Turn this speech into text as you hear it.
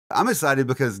I'm excited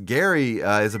because Gary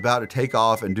is about to take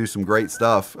off and do some great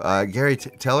stuff. Gary,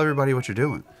 tell everybody what you're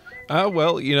doing.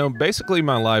 Well, basically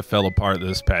my life fell apart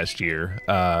this past year,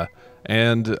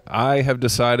 and I have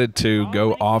decided to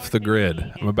go off the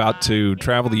grid. I'm about to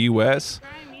travel the U.S.,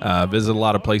 visit a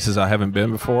lot of places I haven't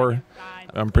been before.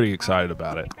 I'm pretty excited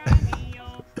about it.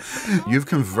 You've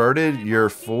converted your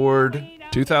Ford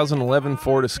 2011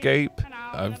 Ford Escape.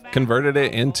 I've converted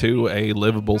it into a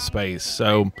livable space.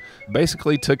 So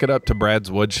basically took it up to Brad's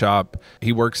wood shop.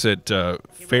 He works at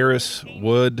Ferris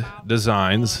Wood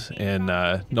Designs in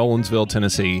Nolensville,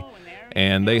 Tennessee,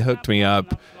 and they hooked me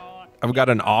up. I've got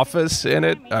an office in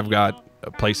it. I've got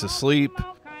a place to sleep,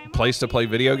 place to play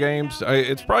video games.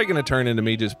 It's probably going to turn into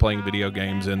me just playing video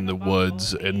games in the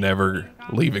woods and never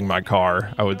leaving my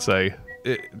car, I would say.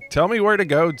 Tell me where to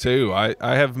go, too. I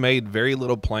have made very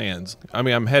little plans. I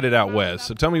mean, I'm headed out west,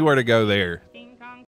 so tell me where to go there.